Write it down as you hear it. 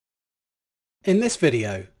In this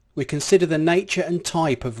video, we consider the nature and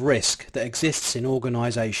type of risk that exists in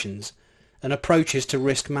organisations and approaches to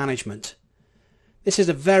risk management. This is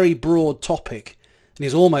a very broad topic and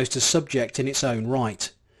is almost a subject in its own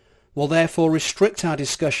right. We'll therefore restrict our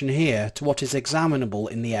discussion here to what is examinable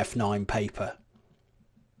in the F9 paper.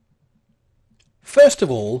 First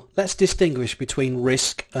of all, let's distinguish between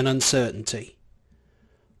risk and uncertainty.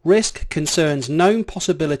 Risk concerns known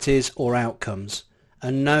possibilities or outcomes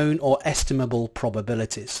and known or estimable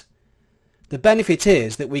probabilities. The benefit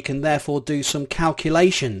is that we can therefore do some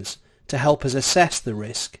calculations to help us assess the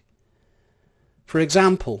risk. For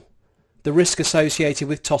example, the risk associated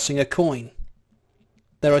with tossing a coin.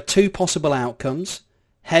 There are two possible outcomes,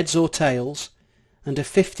 heads or tails, and a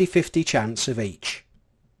 50-50 chance of each.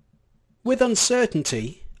 With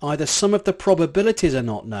uncertainty, either some of the probabilities are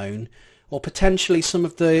not known, or potentially some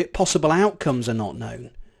of the possible outcomes are not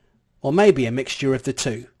known, or maybe a mixture of the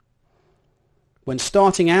two. When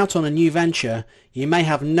starting out on a new venture, you may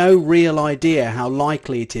have no real idea how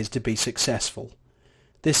likely it is to be successful.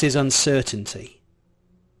 This is uncertainty.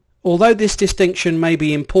 Although this distinction may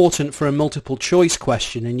be important for a multiple choice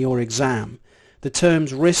question in your exam, the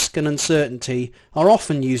terms risk and uncertainty are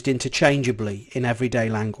often used interchangeably in everyday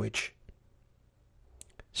language.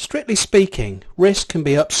 Strictly speaking, risk can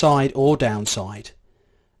be upside or downside.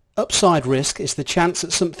 Upside risk is the chance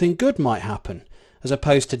that something good might happen, as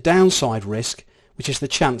opposed to downside risk, which is the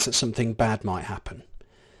chance that something bad might happen.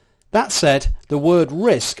 That said, the word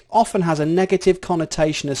risk often has a negative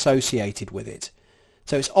connotation associated with it,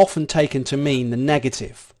 so it's often taken to mean the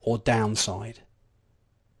negative or downside.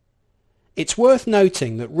 It's worth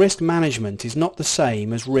noting that risk management is not the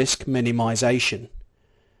same as risk minimization.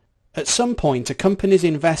 At some point, a company's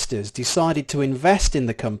investors decided to invest in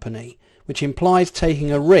the company, which implies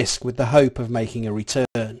taking a risk with the hope of making a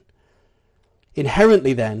return.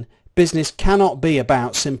 Inherently then, business cannot be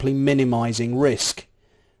about simply minimizing risk.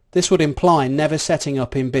 This would imply never setting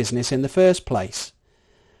up in business in the first place.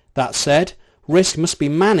 That said, risk must be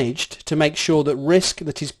managed to make sure that risk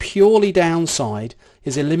that is purely downside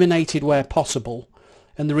is eliminated where possible,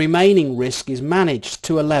 and the remaining risk is managed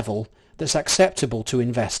to a level that's acceptable to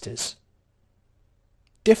investors.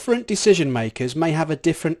 Different decision makers may have a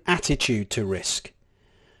different attitude to risk.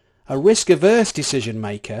 A risk-averse decision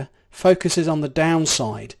maker focuses on the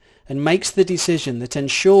downside and makes the decision that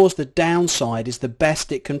ensures the downside is the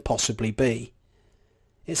best it can possibly be.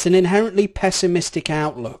 It's an inherently pessimistic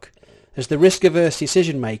outlook, as the risk-averse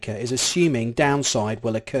decision maker is assuming downside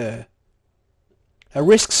will occur. A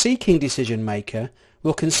risk-seeking decision maker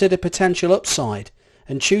will consider potential upside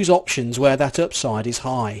and choose options where that upside is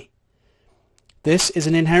high. This is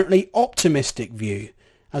an inherently optimistic view,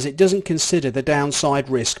 as it doesn't consider the downside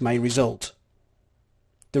risk may result.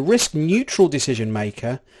 The risk-neutral decision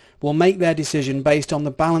maker will make their decision based on the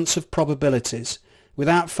balance of probabilities,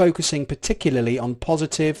 without focusing particularly on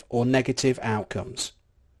positive or negative outcomes.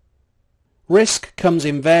 Risk comes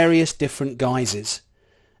in various different guises,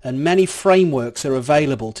 and many frameworks are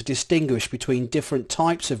available to distinguish between different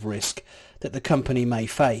types of risk that the company may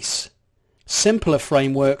face. Simpler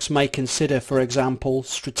frameworks may consider, for example,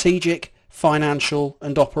 strategic, financial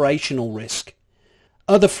and operational risk.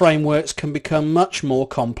 Other frameworks can become much more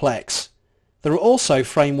complex. There are also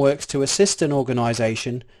frameworks to assist an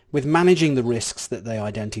organisation with managing the risks that they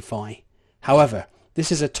identify. However,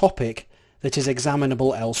 this is a topic that is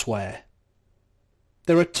examinable elsewhere.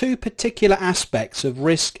 There are two particular aspects of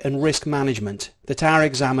risk and risk management that our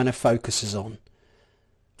examiner focuses on: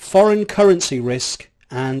 foreign currency risk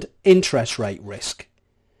and interest rate risk.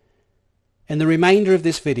 In the remainder of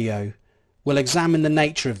this video, we'll examine the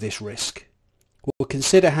nature of this risk. We'll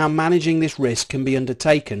consider how managing this risk can be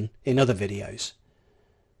undertaken in other videos.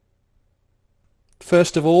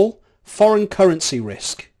 First of all, foreign currency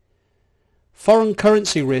risk. Foreign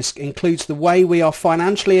currency risk includes the way we are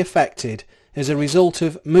financially affected as a result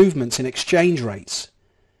of movements in exchange rates.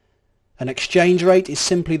 An exchange rate is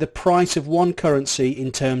simply the price of one currency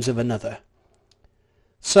in terms of another.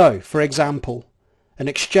 So, for example, an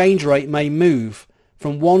exchange rate may move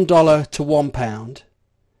from $1 to £1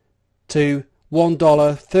 to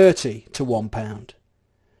 $1.30 to £1.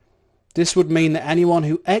 This would mean that anyone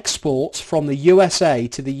who exports from the USA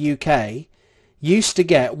to the UK used to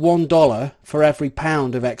get $1 for every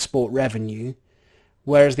pound of export revenue,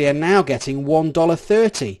 whereas they are now getting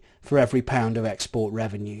 $1.30 for every pound of export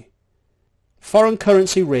revenue. Foreign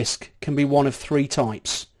currency risk can be one of three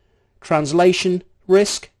types: translation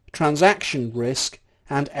risk, transaction risk,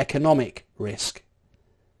 and economic risk.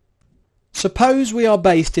 Suppose we are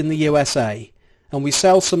based in the USA and we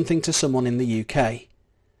sell something to someone in the UK.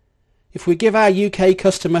 If we give our UK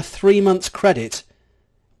customer 3 months credit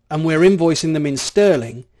and we're invoicing them in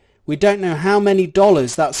sterling, we don't know how many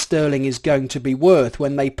dollars that sterling is going to be worth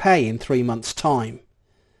when they pay in 3 months' time.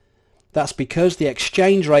 That's because the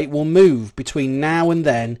exchange rate will move between now and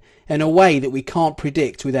then in a way that we can't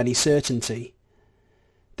predict with any certainty.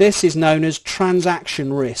 This is known as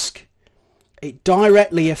transaction risk. It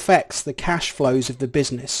directly affects the cash flows of the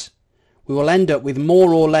business. We will end up with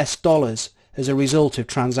more or less dollars as a result of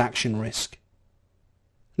transaction risk.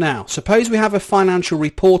 Now, suppose we have a financial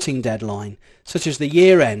reporting deadline, such as the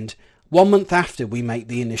year end, 1 month after we make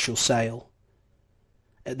the initial sale.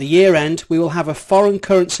 At the year end, we will have a foreign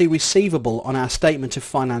currency receivable on our statement of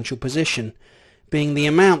financial position, being the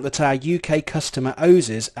amount that our UK customer owes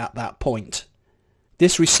us at that point.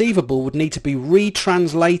 This receivable would need to be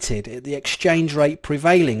retranslated at the exchange rate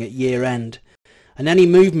prevailing at year end, and any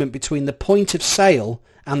movement between the point of sale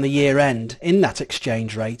and the year end in that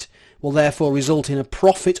exchange rate will therefore result in a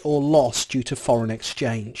profit or loss due to foreign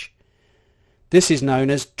exchange. This is known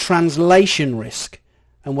as translation risk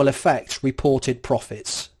and will affect reported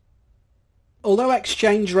profits. Although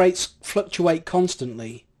exchange rates fluctuate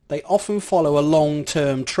constantly, they often follow a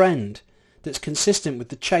long-term trend that's consistent with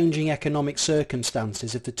the changing economic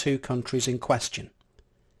circumstances of the two countries in question.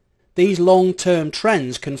 These long-term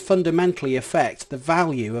trends can fundamentally affect the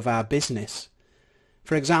value of our business.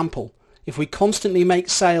 For example, if we constantly make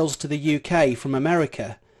sales to the UK from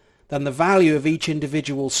America, then the value of each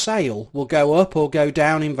individual sale will go up or go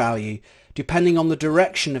down in value depending on the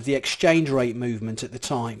direction of the exchange rate movement at the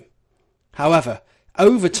time. However,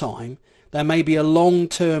 over time, there may be a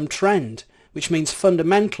long-term trend, which means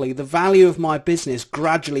fundamentally the value of my business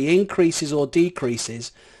gradually increases or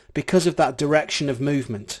decreases because of that direction of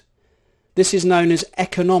movement. This is known as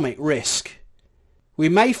economic risk. We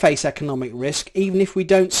may face economic risk even if we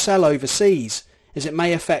don't sell overseas, as it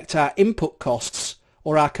may affect our input costs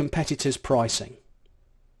or our competitors' pricing.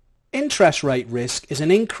 Interest rate risk is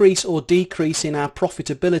an increase or decrease in our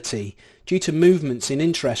profitability due to movements in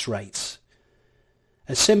interest rates.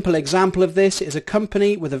 A simple example of this is a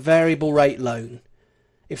company with a variable rate loan.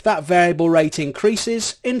 If that variable rate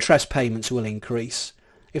increases, interest payments will increase.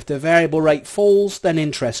 If the variable rate falls, then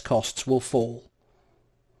interest costs will fall.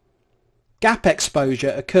 Gap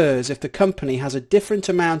exposure occurs if the company has a different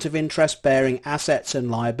amount of interest-bearing assets and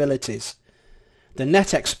liabilities. The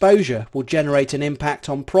net exposure will generate an impact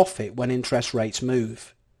on profit when interest rates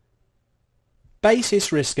move.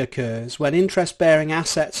 Basis risk occurs when interest-bearing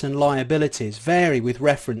assets and liabilities vary with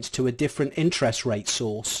reference to a different interest rate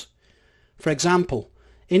source. For example,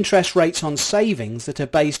 interest rates on savings that are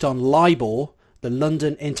based on LIBOR, the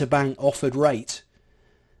London Interbank Offered Rate,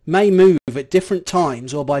 may move at different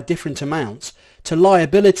times or by different amounts to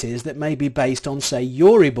liabilities that may be based on, say,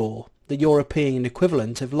 Euribor, the European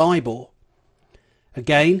equivalent of LIBOR.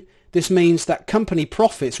 Again, this means that company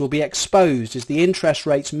profits will be exposed as the interest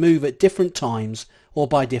rates move at different times or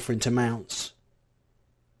by different amounts.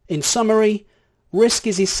 In summary, risk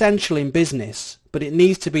is essential in business, but it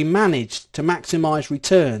needs to be managed to maximise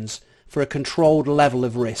returns for a controlled level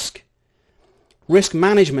of risk. Risk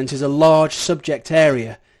management is a large subject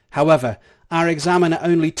area. However, our examiner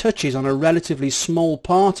only touches on a relatively small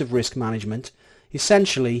part of risk management,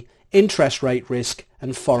 essentially interest rate risk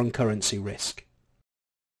and foreign currency risk.